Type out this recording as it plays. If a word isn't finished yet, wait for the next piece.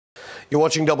You're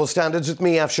watching Double Standards with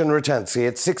me, Afshin Rattansi.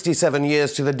 It's 67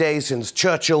 years to the day since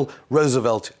Churchill,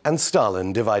 Roosevelt and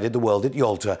Stalin divided the world at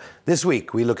Yalta. This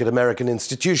week, we look at American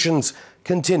institutions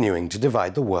continuing to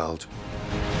divide the world.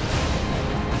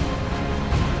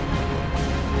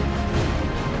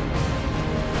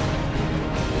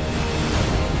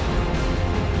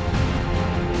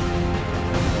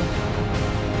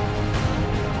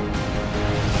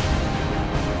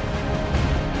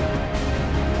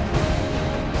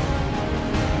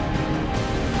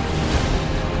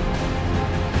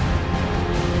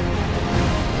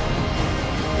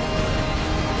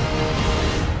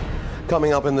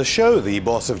 Coming up in the show, the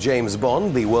boss of James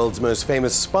Bond, the world's most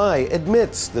famous spy,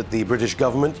 admits that the British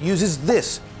government uses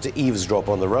this to eavesdrop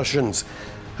on the Russians.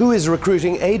 Who is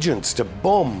recruiting agents to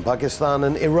bomb Pakistan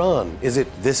and Iran? Is it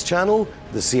this channel,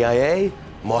 the CIA,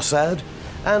 Mossad?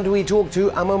 And we talk to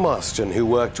Emma Marston, who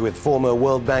worked with former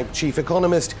World Bank chief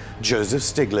economist Joseph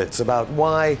Stiglitz about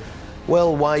why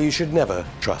you should never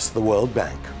trust the World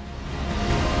Bank.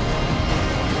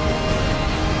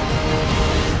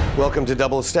 Welcome to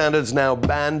Double Standards, now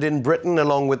banned in Britain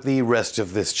along with the rest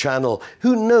of this channel.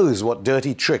 Who knows what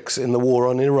dirty tricks in the war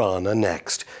on Iran are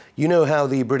next? You know how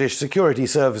the British security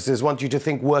services want you to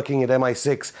think working at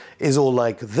MI6 is all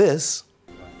like this?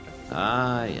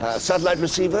 Ah, yes. Satellite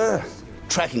receiver,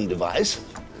 tracking device,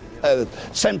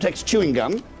 Semtex chewing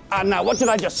gum. Now, what did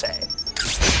I just say?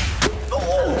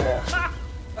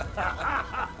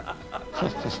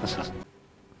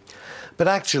 But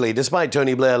actually, despite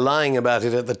Tony Blair lying about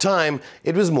it at the time,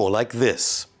 it was more like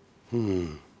this.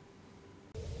 The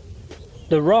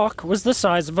rock was the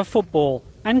size of a football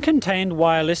and contained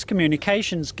wireless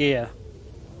communications gear.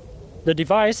 The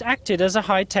device acted as a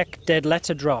high-tech dead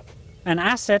letter drop. An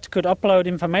asset could upload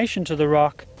information to the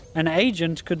rock. An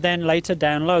agent could then later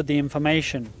download the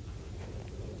information.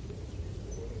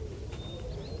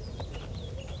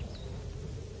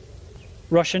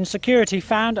 Russian security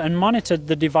found and monitored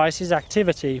the device's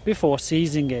activity before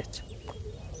seizing it.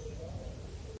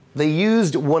 They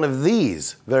used one of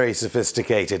these, very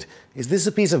sophisticated. Is this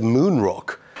a piece of moon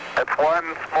rock? It's one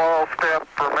small step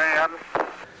for man.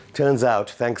 Turns out,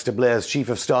 thanks to Blair's chief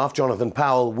of staff, Jonathan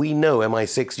Powell, we know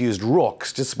MI6 used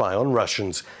rocks to spy on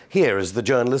Russians. Here is the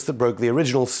journalist that broke the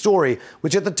original story,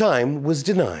 which at the time was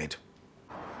denied.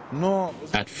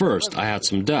 At first, I had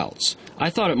some doubts. I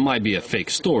thought it might be a fake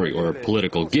story or a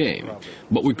political game.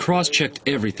 But we cross-checked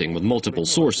everything with multiple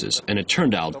sources, and it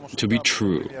turned out to be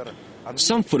true.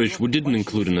 Some footage we didn't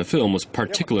include in the film was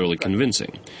particularly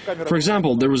convincing. For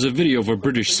example, there was a video of a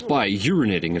British spy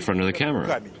urinating in front of the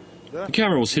camera. The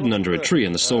camera was hidden under a tree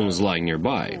and the stone was lying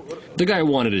nearby. The guy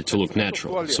wanted it to look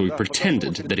natural, so he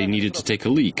pretended that he needed to take a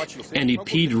leak, and he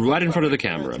peed right in front of the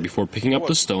camera before picking up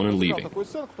the stone and leaving.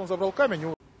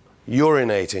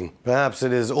 Urinating. Perhaps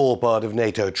it is all part of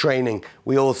NATO training.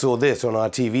 We all saw this on our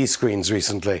TV screens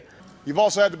recently. You've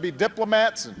also had to be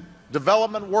diplomats and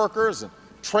development workers and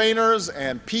trainers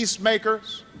and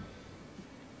peacemakers.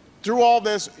 Through all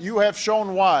this, you have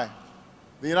shown why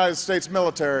the United States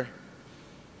military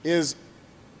is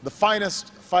the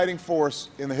finest fighting force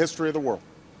in the history of the world.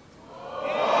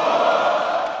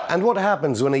 And what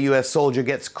happens when a US soldier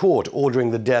gets caught ordering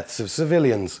the deaths of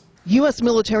civilians? U.S.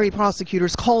 military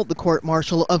prosecutors called the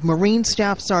court-martial of Marine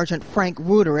Staff Sergeant Frank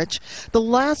Wuterich the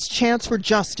last chance for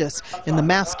justice in the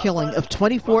mass killing of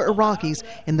 24 Iraqis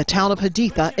in the town of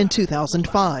Haditha in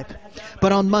 2005.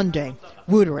 But on Monday,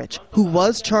 Wuterich, who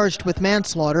was charged with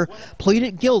manslaughter,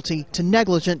 pleaded guilty to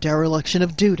negligent dereliction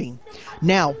of duty.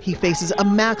 Now he faces a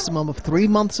maximum of 3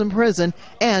 months in prison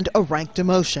and a rank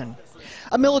demotion.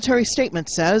 A military statement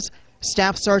says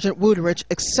Staff Sergeant Wuterich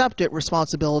accepted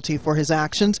responsibility for his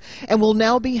actions and will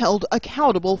now be held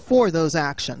accountable for those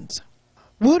actions.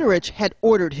 Wuterich had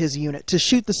ordered his unit to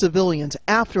shoot the civilians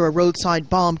after a roadside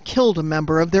bomb killed a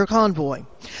member of their convoy.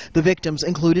 The victims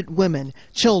included women,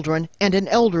 children, and an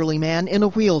elderly man in a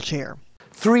wheelchair.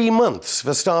 3 months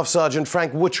for Staff Sergeant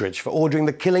Frank Wuterich for ordering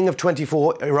the killing of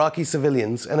 24 Iraqi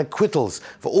civilians and acquittals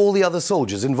for all the other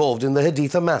soldiers involved in the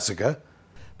Haditha massacre.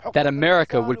 That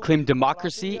America would claim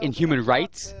democracy and human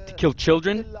rights to kill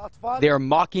children, they are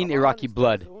mocking Iraqi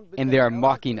blood, and they are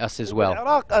mocking us as well.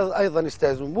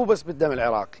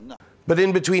 But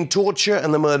in between torture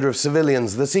and the murder of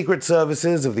civilians, the secret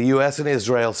services of the US and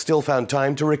Israel still found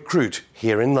time to recruit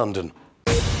here in London.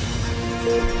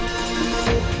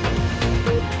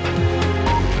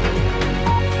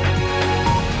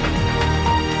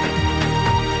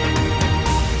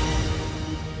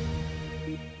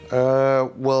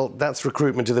 Well, that's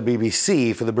recruitment to the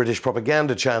BBC for the British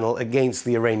propaganda channel against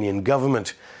the Iranian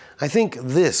government. I think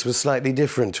this was slightly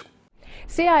different.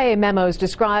 CIA memos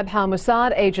describe how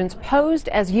Mossad agents posed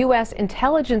as U.S.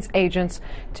 intelligence agents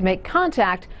to make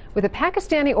contact with a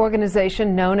Pakistani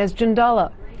organization known as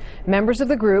Jundullah. Members of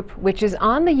the group, which is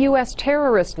on the U.S.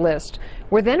 terrorist list,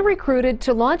 were then recruited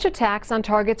to launch attacks on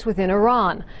targets within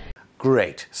Iran.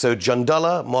 Great. So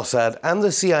Jundullah, Mossad and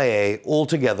the CIA all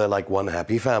together like one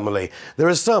happy family. There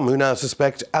are some who now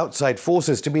suspect outside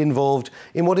forces to be involved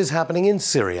in what is happening in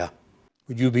Syria.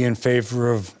 Would you be in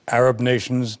favor of Arab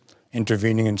nations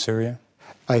intervening in Syria?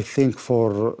 I think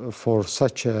for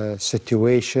such a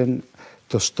situation,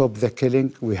 to stop the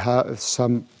killing, we have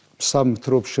some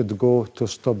troops should go to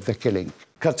stop the killing.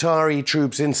 Qatari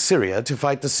troops in Syria to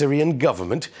fight the Syrian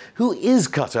government. Who is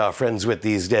Qatar friends with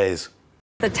these days?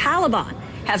 The Taliban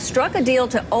have struck a deal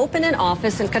to open an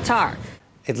office in Qatar.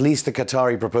 At least the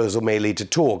Qatari proposal may lead to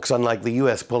talks, unlike the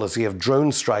US policy of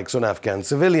drone strikes on Afghan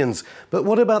civilians. But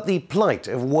what about the plight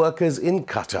of workers in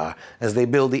Qatar as they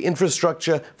build the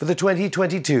infrastructure for the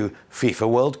 2022 FIFA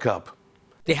World Cup?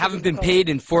 They haven't been paid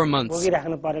in 4 months.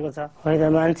 They're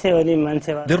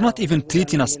not even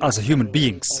treating us as human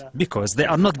beings because they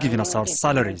are not giving us our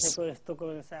salaries.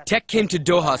 Tech came to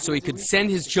Doha so he could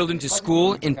send his children to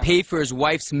school and pay for his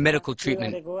wife's medical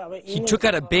treatment. He took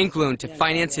out a bank loan to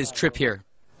finance his trip here.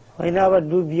 Every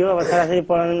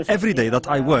day that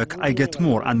I work, I get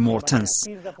more and more tense.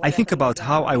 I think about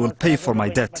how I will pay for my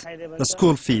debt, the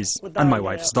school fees, and my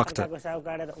wife's doctor.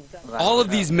 All of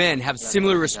these men have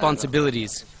similar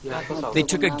responsibilities. They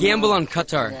took a gamble on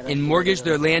Qatar and mortgaged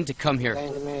their land to come here.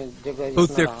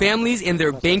 Both their families and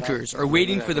their bankers are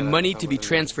waiting for the money to be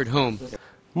transferred home.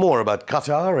 More about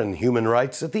Qatar and human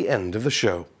rights at the end of the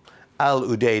show. Al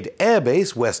Udeid Air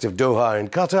Base, west of Doha in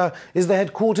Qatar, is the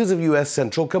headquarters of US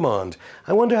Central Command.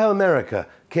 I wonder how America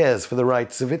cares for the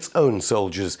rights of its own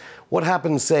soldiers. What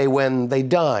happens, say, when they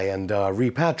die and are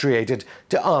repatriated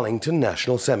to Arlington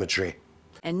National Cemetery?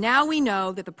 And now we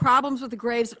know that the problems with the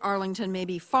graves at Arlington may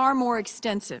be far more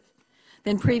extensive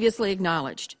than previously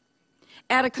acknowledged.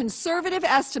 At a conservative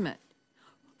estimate,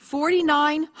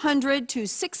 4,900 to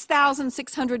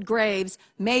 6,600 graves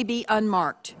may be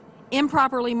unmarked,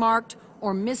 improperly marked,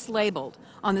 or mislabeled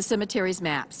on the cemetery's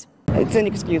maps. It's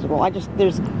inexcusable.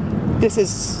 This is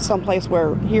someplace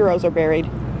where heroes are buried,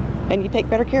 and you take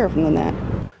better care of them than that.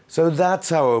 So that's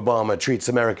how Obama treats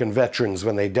American veterans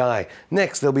when they die.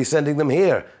 Next, they'll be sending them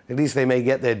here. At least they may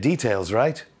get their details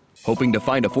right. Hoping to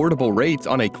find affordable rates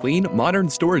on a clean, modern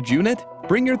storage unit?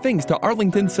 Bring your things to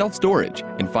Arlington Self Storage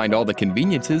and find all the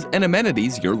conveniences and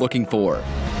amenities you're looking for.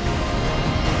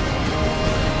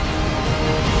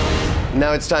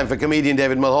 Now it's time for comedian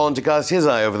David Mulholland to cast his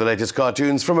eye over the latest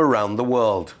cartoons from around the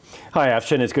world. Hi,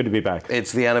 Afshin. It's good to be back.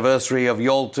 It's the anniversary of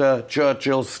Yalta,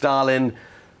 Churchill, Stalin,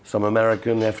 some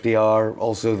American, FDR,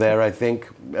 also there, I think.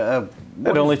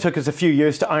 It only took us a few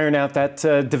years to iron out that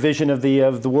division of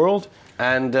the world.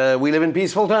 And we live in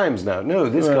peaceful times now. No,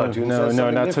 this cartoon says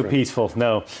something not different. so peaceful.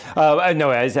 No,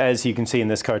 no. As you can see in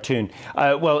this cartoon,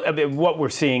 what we're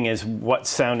seeing is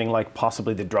what's sounding like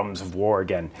possibly the drums of war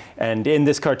again. And in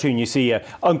this cartoon, you see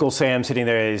Uncle Sam sitting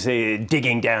there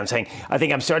digging down, saying, "I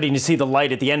think I'm starting to see the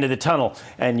light at the end of the tunnel."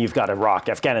 And you've got Iraq,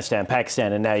 Afghanistan,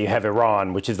 Pakistan, and now you have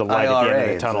Iran, which is the light at the end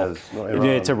of the tunnel.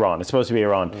 It's Iran. It's supposed to be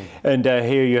Iran. And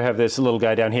here you have this little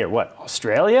guy down here. What,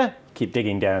 Australia? Keep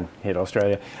digging down, hit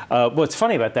Australia. What's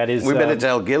funny about that is... We better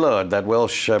tell Gillard, that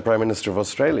Welsh Prime Minister of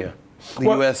Australia.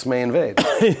 The US may invade.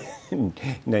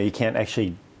 No, you can't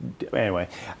actually... Anyway,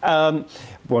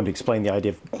 won't explain the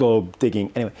idea of globe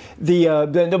digging. Anyway,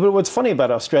 but what's funny about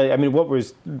Australia, I mean,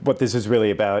 what this is really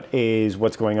about is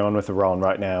what's going on with Iran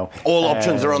right now. All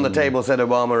options are on the table, said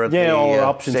Obama at the all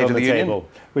options State on of the Union. table,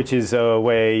 which is a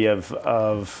way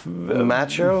of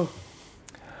macho?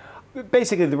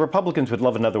 Basically, the Republicans would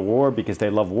love another war because they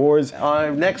love wars.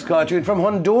 Next cartoon from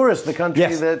Honduras, the country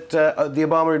that the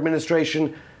Obama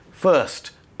administration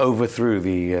first overthrew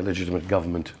the legitimate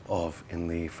government of in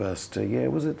the first year.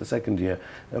 Was it the second year?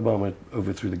 Obama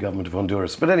overthrew the government of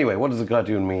Honduras. But anyway, what does the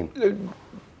cartoon mean?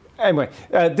 Anyway,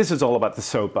 this is all about the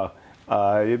SOPA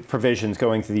provisions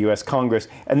going to the U.S. Congress,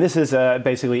 and this is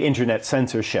basically internet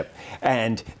censorship.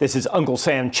 And this is Uncle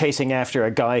Sam chasing after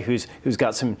a guy who's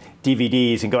got some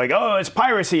DVDs and going, "Oh, it's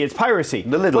piracy! It's piracy!"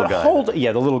 The little guy.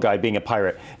 The little guy being a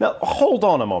pirate. Now, hold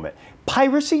on a moment.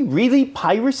 Piracy? Really,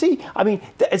 piracy? I mean,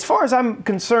 as far as I'm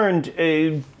concerned.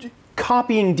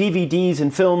 Copying DVDs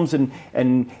and films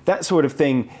and that sort of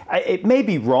thing, it may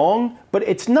be wrong, but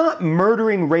it's not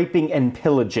murdering, raping, and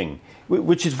pillaging,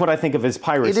 which is what I think of as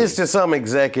piracy. It is to some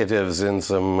executives in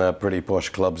some pretty posh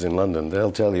clubs in London.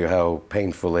 They'll tell you how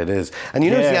painful it is. And you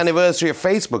know, it's the anniversary of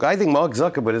Facebook. I think Mark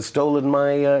Zuckerberg has stolen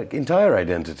my entire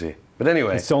identity. But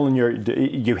anyway. Stolen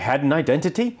you had an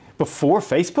identity before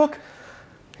Facebook?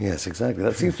 Yes, exactly.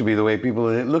 That seems to be the way people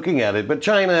are looking at it. But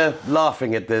China,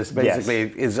 laughing at this,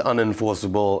 basically is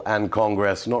unenforceable, and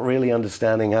Congress not really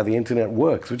understanding how the internet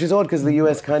works, which is odd because the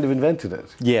US kind of invented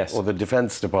it. Yes. Or the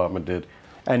Defense Department did.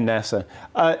 And NASA.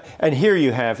 And here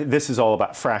you have, this is all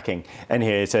about fracking. And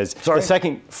here it says, the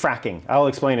second fracking. I'll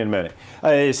explain in a minute.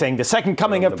 It's saying the second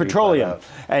coming of petroleum.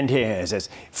 And here it says,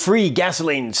 free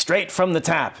gasoline straight from the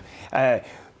tap.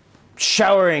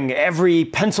 Showering every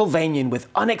Pennsylvanian with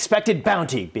unexpected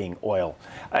bounty, being oil,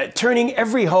 turning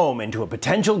every home into a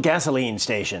potential gasoline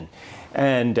station.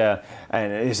 And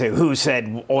they say, who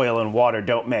said oil and water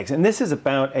don't mix? And this is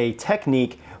about a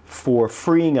technique for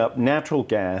freeing up natural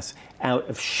gas out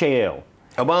of shale.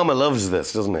 Obama loves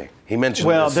this, doesn't he? He mentioned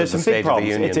well, this there's at the some big State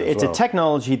problems. of the Union It's a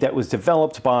technology that was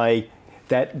developed by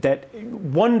that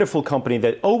wonderful company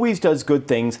that always does good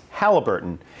things,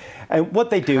 Halliburton. And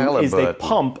what they do is they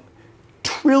pump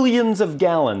trillions of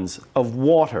gallons of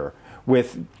water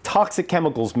with toxic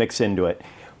chemicals mixed into it,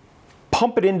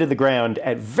 pump it into the ground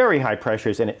at very high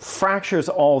pressures, and it fractures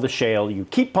all the shale. You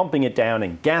keep pumping it down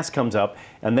and gas comes up,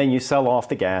 and then you sell off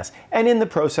the gas, and in the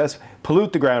process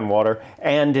pollute the groundwater,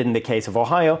 and in the case of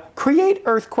Ohio, create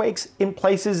earthquakes in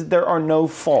places there are no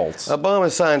faults. Obama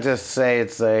scientists say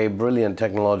it's a brilliant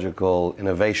technological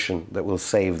innovation that will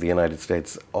save the United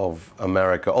States of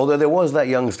America. Although there was that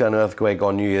Youngstown earthquake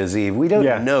on New Year's Eve, we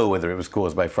don't know whether it was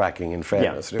caused by fracking, in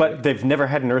fairness. But they've never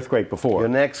had an earthquake before. Your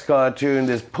next cartoon,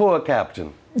 this poor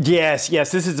captain. Yes,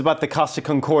 this is about the Costa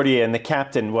Concordia and the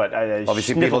captain,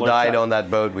 obviously people died on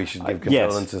that boat. We should give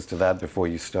condolences to that before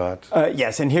you start.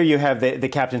 Yes, and here you have the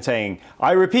captain saying,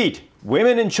 I repeat,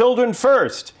 women and children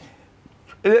first.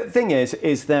 The thing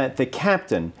is that the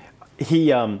captain,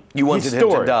 You wanted him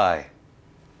to die?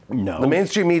 No. The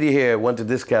mainstream media here wanted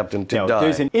this captain to die.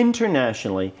 There's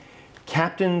internationally,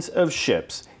 captains of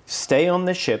ships stay on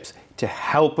the ships to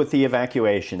help with the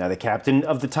evacuation. Now, the captain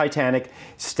of the Titanic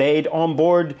stayed on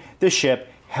board the ship,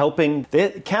 helping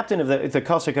the captain of the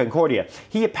Costa Concordia.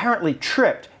 He apparently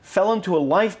tripped, fell into a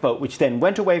lifeboat, which then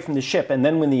went away from the ship. And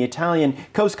then when the Italian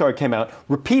Coast Guard came out,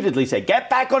 repeatedly said, get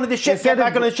back onto the ship, get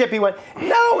back onto the ship. He went,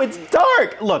 no, it's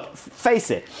dark. Look, face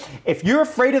it. If you're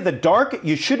afraid of the dark,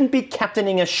 you shouldn't be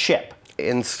captaining a ship.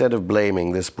 Instead of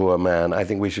blaming this poor man, I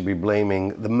think we should be blaming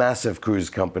the massive cruise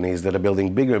companies that are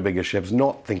building bigger and bigger ships,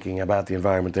 not thinking about the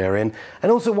environment they're in.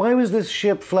 And also, why was this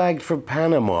ship flagged for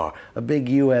Panama, a big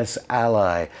U.S.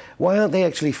 ally? Why aren't they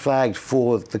actually flagged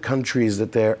for the countries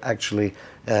that they're actually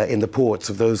in the ports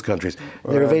of those countries?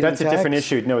 They're evading That's tax? a different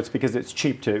issue. No, it's because it's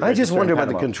cheap to I just wonder about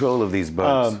the Panama. control of these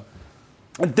boats.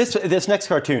 This next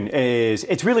cartoon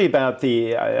it's really about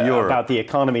the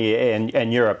economy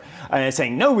in Europe, and it's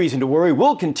saying no reason to worry,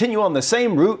 we'll continue on the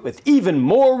same route with even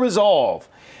more resolve.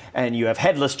 And you have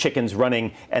headless chickens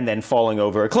running and then falling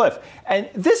over a cliff. And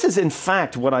this is in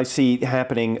fact what I see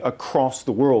happening across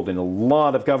the world in a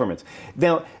lot of governments.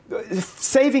 Now,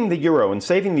 saving the euro and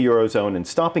saving the eurozone and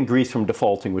stopping Greece from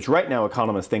defaulting, which right now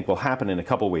economists think will happen in a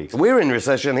couple of weeks. We're in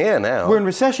recession here now. We're in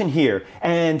recession here,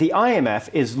 and the IMF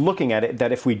is looking at it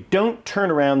that if we don't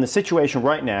turn around the situation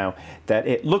right now, that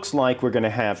it looks like we're going to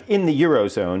have, in the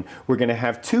eurozone, we're going to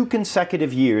have 2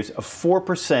 consecutive years of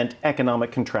 4%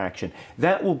 economic contraction.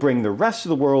 That will bring the rest of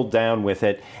the world down with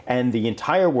it, and the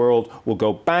entire world will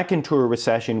go back into a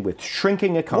recession with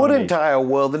shrinking economies. What entire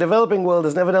world? The developing world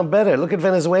has never done better. Look at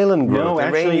Venezuelan growth,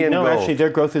 Iranian growth. Actually, their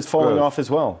growth is falling off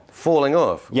as well. Falling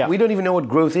off? Yeah. We don't even know what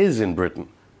growth is in Britain.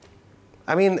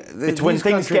 I mean, it's when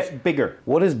things get bigger.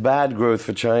 What is bad growth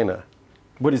for China?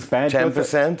 What is bad 10%? growth?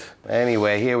 10%?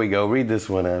 Anyway, here we go. Read this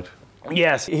one out.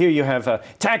 Yes, here you have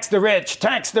tax the rich,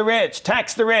 tax the rich,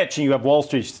 tax the rich. And you have Wall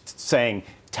Street saying,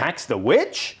 tax the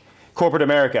witch? Corporate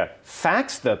America,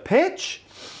 fax the pitch?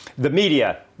 The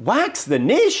media, wax the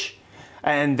niche?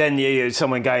 And then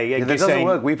that doesn't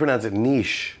work. We pronounce it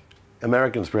niche.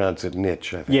 Americans pronounce it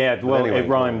niche, I think. Yeah, well, anyway, it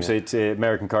rhymes. Yeah. It's an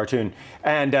American cartoon.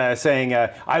 And saying,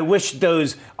 I wish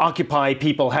those Occupy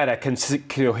people had a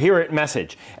coherent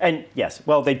message. And yes,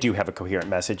 well, they do have a coherent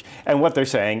message. And what they're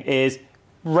saying is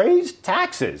raise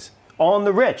taxes on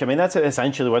the rich. I mean, that's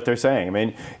essentially what they're saying. I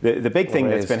mean, the big thing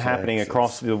that's been happening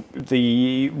across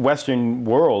the Western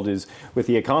world is with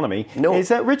the economy is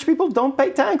that rich people don't pay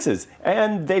taxes,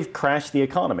 and they've crashed the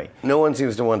economy. No one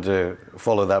seems to want to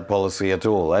follow that policy at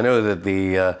all. I know that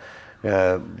the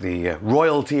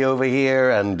royalty over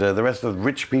here and the rest of the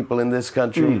rich people in this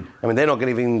country, I mean, they're not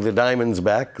getting the diamonds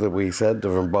back that we said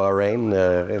from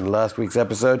Bahrain in last week's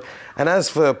episode. And as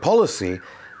for policy,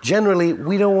 Generally,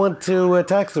 we don't want to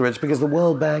tax the rich because the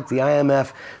World Bank, the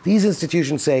IMF, these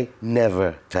institutions say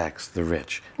never tax the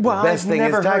rich. Well, the best I've thing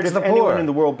never is tax heard of the anyone poor. in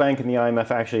the World Bank and the IMF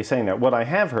actually saying that. What I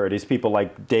have heard is people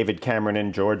like David Cameron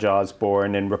and George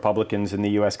Osborne and Republicans in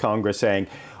the U.S. Congress saying,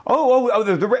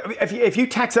 if you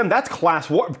tax them, that's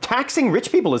class war. Taxing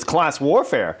rich people is class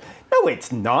warfare. No,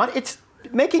 it's not. It's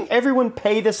making everyone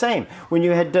pay the same. When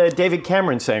you had David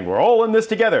Cameron saying, we're all in this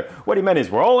together, what he meant is,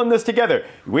 we're all in this together.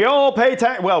 We all pay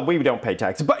tax. Well, we don't pay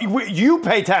taxes, but you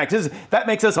pay taxes. That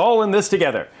makes us all in this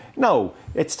together. No,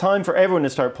 it's time for everyone to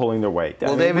start pulling their weight.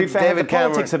 Well, we've had the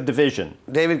politics of division.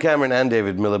 David Cameron and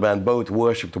David Miliband both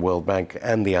worship the World Bank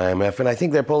and the IMF, and I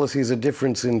think their policies are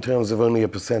different in terms of only a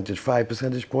percentage, 5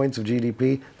 percentage points of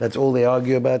GDP. That's all they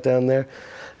argue about down there.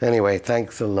 Anyway,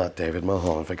 thanks a lot, David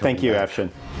Mulholland, for coming Thank you, back.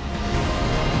 Afshin.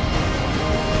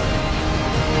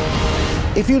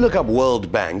 If you look up World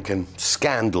Bank and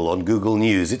scandal on Google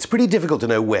News, it's pretty difficult to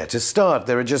know where to start.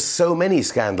 There are just so many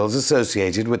scandals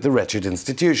associated with the wretched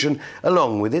institution,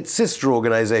 along with its sister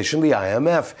organization, the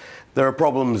IMF. There are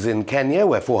problems in Kenya,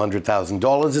 where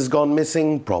 $400,000 has gone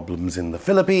missing, problems in the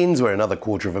Philippines, where another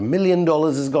 $250,000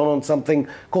 has gone on something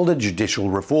called a judicial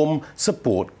reform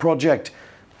support project.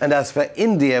 And as for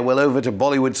India, well, over to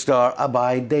Bollywood star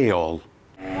Abhay Deol.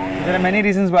 There are many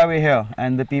reasons why we're here,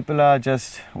 and the people are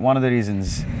just one of the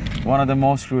reasons, one of the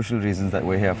most crucial reasons that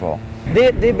we're here for.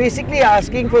 They're basically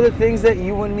asking for the things that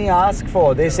you and me ask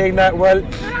for. They're saying that, well,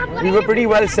 we were pretty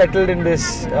well settled in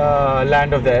this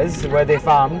land of theirs, where they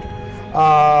farmed.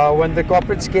 When the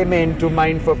corporates came in to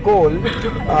mine for coal,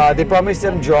 they promised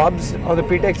them jobs. On the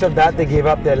pretext of that, they gave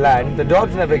up their land. The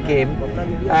jobs never came,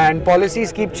 and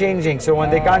policies keep changing. So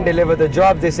when they can't deliver the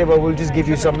jobs, they say, well, we'll just give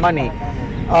you some money.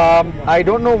 I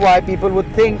don't know why people would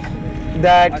think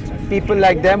that people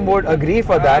like them would agree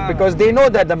for that, because they know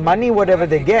that the money, whatever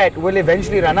they get, will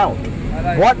eventually run out.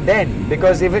 What then?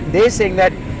 Because if they're saying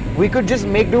that we could just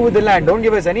make do with the land, don't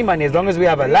give us any money, as long as we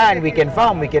have a land, we can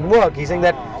farm, we can work. He's saying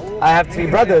that I have 3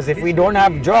 brothers, if we don't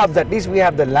have jobs, at least we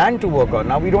have the land to work on.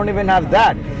 Now we don't even have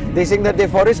that. They're saying that they're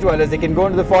forest dwellers, they can go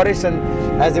into the forest, and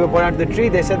as they were pointing out to the tree,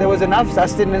 they said there was enough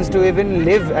sustenance to even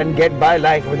live and get by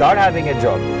life without having a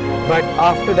job. But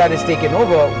after that is taken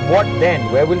over, what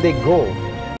then? Where will they go?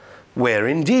 Where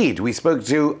indeed. We spoke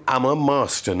to Amma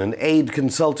Marston, an aid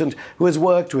consultant who has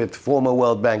worked with former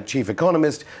World Bank chief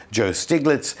economist Joe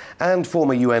Stiglitz and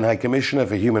former UN High Commissioner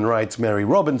for Human Rights Mary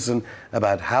Robinson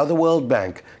about how the World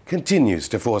Bank continues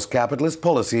to force capitalist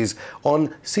policies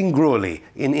on Singrauli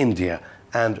in India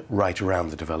and right around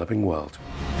the developing world.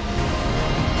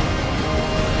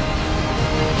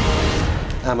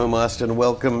 Amma Marston,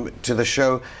 welcome to the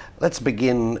show. Let's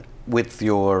begin with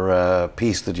your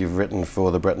piece that you've written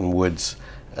for the Bretton Woods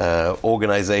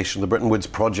organization, the Bretton Woods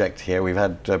Project here. We've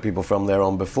had people from there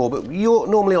on before, but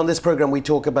normally on this program we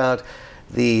talk about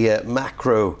the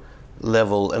macro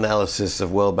level analysis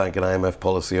of World Bank and IMF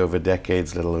policy over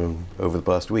decades, let alone over the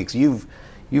past weeks. You've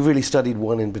really studied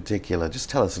one in particular. Just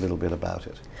tell us a little bit about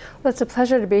it. Well, it's a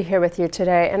pleasure to be here with you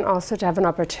today, and also to have an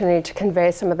opportunity to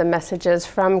convey some of the messages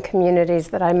from communities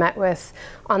that I met with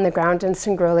on the ground in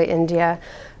Singrauli, India.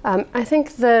 I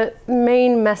think the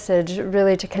main message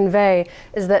really to convey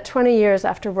is that 20 years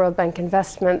after World Bank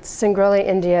investments, Singrauli,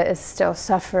 India is still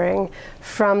suffering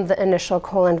from the initial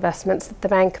coal investments that the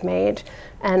bank made.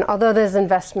 And although those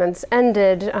investments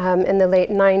ended in the late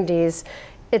 90s,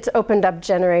 it's opened up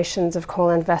generations of coal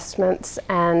investments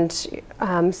and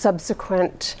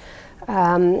subsequent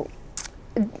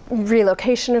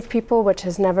relocation of people, which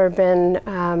has never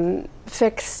been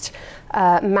fixed,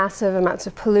 massive amounts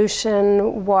of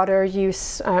pollution, water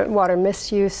use, water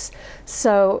misuse.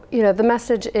 So, the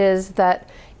message is that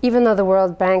even though the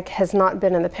World Bank has not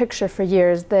been in the picture for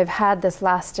years, they've had this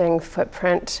lasting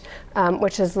footprint,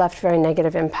 which has left very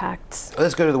negative impacts.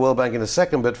 Let's go to the World Bank in a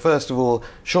second, but first of all,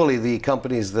 surely the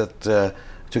companies that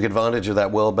took advantage of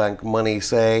that World Bank money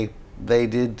say they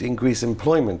did increase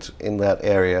employment in that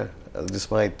area,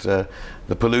 despite the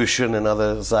pollution and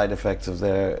other side effects of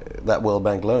that World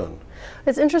Bank loan.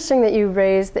 It's interesting that you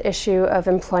raised the issue of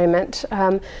employment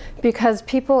because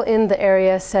people in the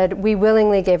area said we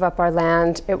willingly gave up our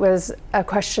land. It was a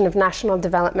question of national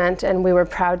development and we were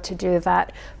proud to do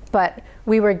that. But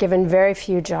we were given very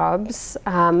few jobs.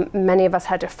 Many of us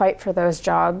had to fight for those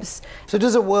jobs. So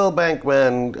does a World Bank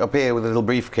man appear with a little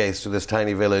briefcase to this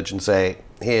tiny village and say,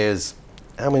 here's,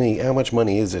 how much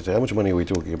money is it? How much money are we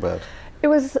talking about?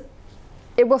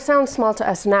 It will sound small to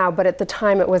us now, but at the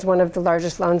time it was one of the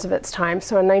largest loans of its time.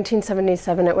 So in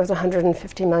 1977 it was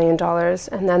 $150 million,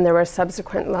 and then there were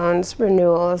subsequent loans,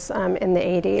 renewals in the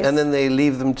 80s. And then they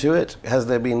leave them to it? Has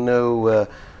there been no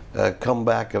come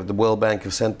back? Of the World Bank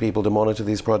have sent people to monitor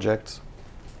these projects?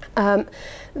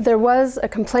 There was a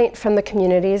complaint from the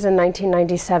communities in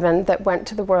 1997 that went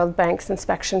to the World Bank's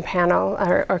inspection panel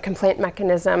or complaint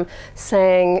mechanism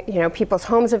saying, you know, people's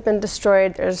homes have been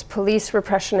destroyed, there's police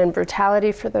repression and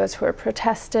brutality for those who are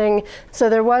protesting. So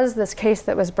there was this case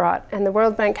that was brought and the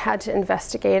World Bank had to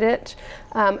investigate it.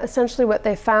 Essentially what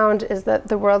they found is that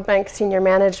the World Bank senior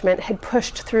management had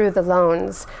pushed through the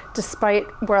loans despite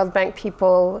World Bank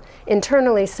people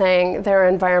internally saying there are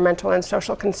environmental and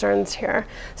social concerns here.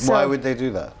 So why would they do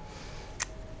that?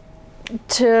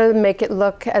 To make it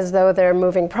look as though they're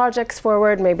moving projects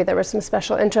forward. Maybe there was some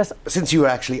special interest. Since you were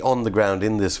actually on the ground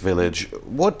in this village,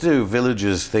 what do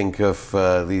villagers think of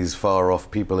these far-off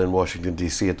people in Washington,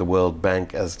 D.C. at the World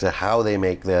Bank as to how they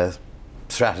make their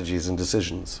strategies and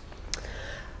decisions?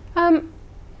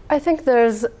 I think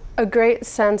there's a great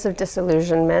sense of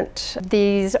disillusionment.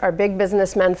 These are big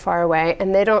businessmen far away,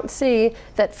 and they don't see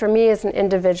that for me as an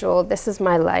individual, this is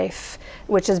my life,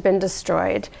 which has been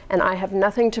destroyed, and I have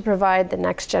nothing to provide the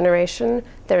next generation.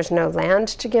 There's no land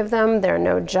to give them, there are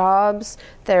no jobs,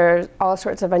 there are all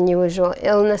sorts of unusual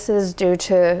illnesses due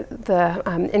to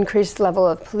the increased level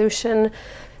of pollution.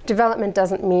 Development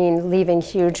doesn't mean leaving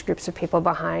huge groups of people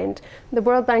behind. The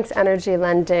World Bank's energy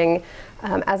lending,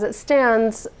 as it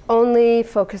stands, only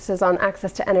focuses on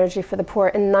access to energy for the poor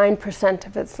in 9%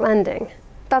 of its lending.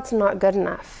 That's not good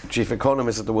enough. Chief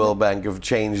economists at the World Bank have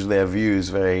changed their views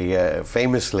very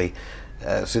famously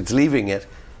since leaving it.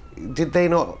 Did they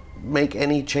not make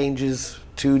any changes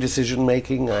to decision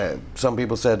making? Some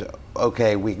people said,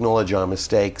 okay, we acknowledge our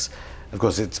mistakes. Of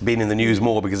course, it's been in the news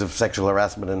more because of sexual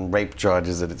harassment and rape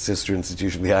charges at its sister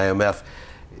institution, the IMF.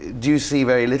 Do you see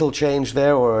very little change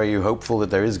there, or are you hopeful that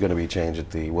there is going to be change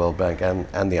at the World Bank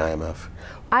and the IMF?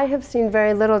 I have seen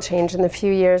very little change in the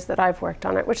few years that I've worked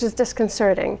on it, which is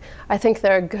disconcerting. I think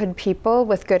there are good people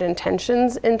with good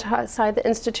intentions inside the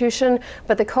institution,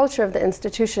 but the culture of the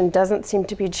institution doesn't seem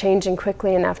to be changing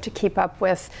quickly enough to keep up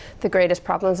with the greatest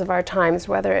problems of our times,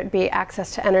 whether it be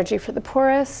access to energy for the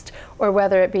poorest or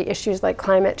whether it be issues like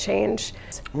climate change.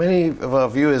 Many of our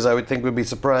viewers, I would think, would be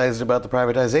surprised about the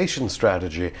privatization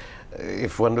strategy.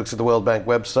 If one looks at the World Bank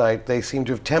website, they seem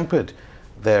to have tempered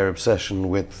their obsession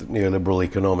with neoliberal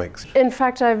economics. In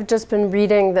fact, I've just been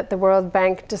reading that the World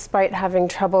Bank, despite having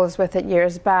troubles with it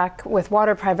years back with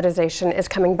water privatization, is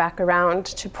coming back around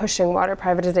to pushing water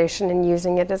privatization and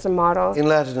using it as a model. In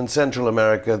Latin and Central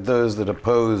America, those that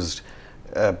opposed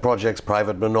projects,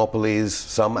 private monopolies,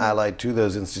 some allied to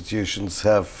those institutions,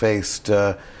 have faced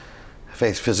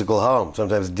physical harm,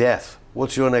 sometimes death.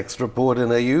 What's your next report,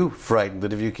 and are you frightened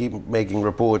that if you keep making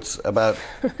reports about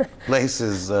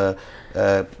places that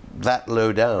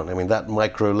low down, I mean that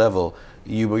micro level,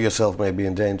 you yourself may be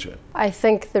in danger? I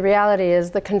think the reality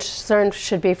is the concern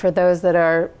should be for those that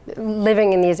are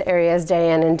living in these areas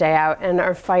day in and day out and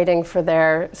are fighting for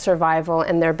their survival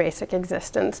and their basic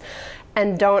existence,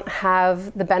 and don't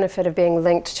have the benefit of being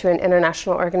linked to an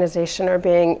international organization or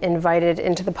being invited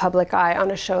into the public eye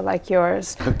on a show like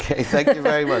yours. Okay, thank you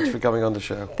very much for coming on the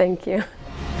show. Thank you.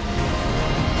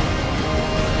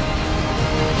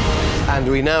 And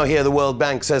we now hear the World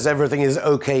Bank says everything is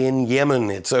okay in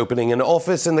Yemen. It's opening an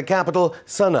office in the capital,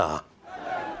 Sana'a.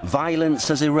 Violence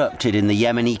has erupted in the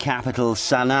Yemeni capital,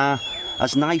 Sana'a,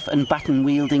 as knife and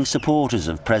baton-wielding supporters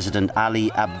of President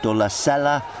Ali Abdullah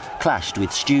Saleh clashed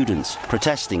with students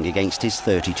protesting against his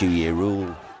 32-year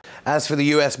rule. As for the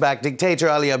US-backed dictator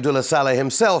Ali Abdullah Saleh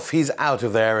himself, he's out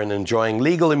of there and enjoying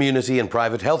legal immunity and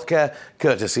private healthcare,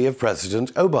 courtesy of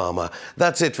President Obama.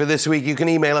 That's it for this week. You can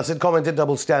email us at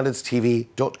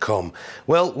comment@doublestandardstv.com.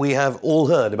 Well, we have all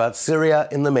heard about Syria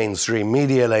in the mainstream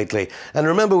media lately. And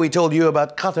remember we told you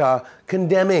about Qatar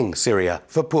condemning Syria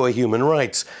for poor human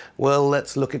rights. Well,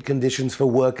 let's look at conditions for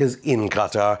workers in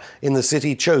Qatar, in the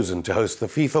city chosen to host the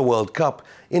FIFA World Cup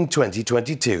in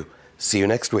 2022. See you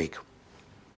next week.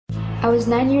 I was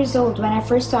 9 years old when I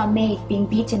first saw a maid being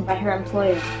beaten by her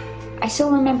employer. I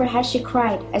still remember how she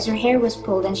cried as her hair was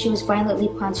pulled and she was violently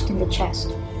punched in the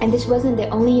chest. And this wasn't the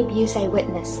only abuse I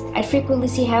witnessed. I'd frequently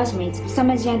see housemates,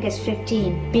 some as young as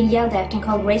 15, being yelled at and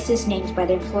called racist names by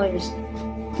their employers.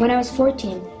 When I was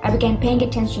 14, I began paying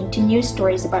attention to news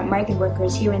stories about migrant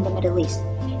workers here in the Middle East.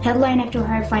 Headline after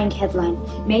horrifying headline: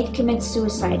 maid commits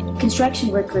suicide, construction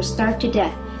workers starved to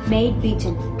death, maid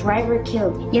beaten, driver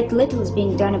killed, yet little is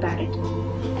being done about it.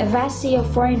 A vast sea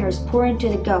of foreigners pour into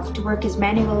the Gulf to work as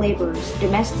manual laborers,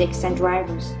 domestics, and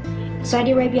drivers.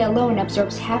 Saudi Arabia alone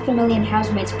absorbs 500,000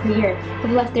 housemates per year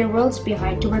who've left their worlds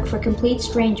behind to work for complete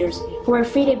strangers who are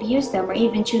free to abuse them or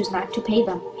even choose not to pay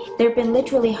them. There have been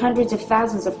literally hundreds of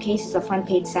thousands of cases of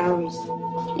unpaid salaries.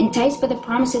 Enticed by the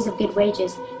promises of good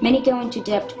wages, many go into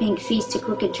debt paying fees to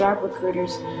crooked job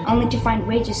recruiters, only to find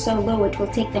wages so low it will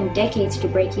take them decades to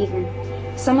break even.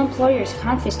 Some employers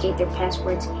confiscate their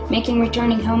passwords, making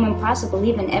returning home impossible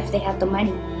even if they have the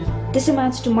money. This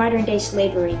amounts to modern-day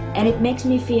slavery, and it makes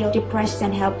me feel depressed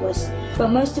and helpless, but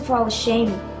most of all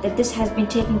ashamed that this has been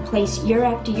taking place year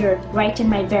after year right in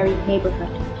my very neighborhood.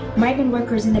 Migrant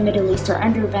workers in the Middle East are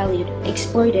undervalued,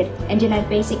 exploited, and denied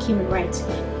basic human rights.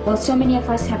 While so many of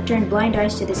us have turned blind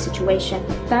eyes to this situation,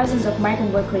 thousands of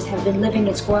migrant workers have been living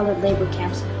in squalid labor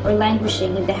camps or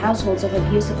languishing in the households of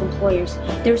abusive employers,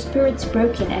 their spirits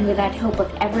broken and without hope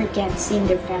of ever again seeing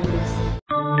their families.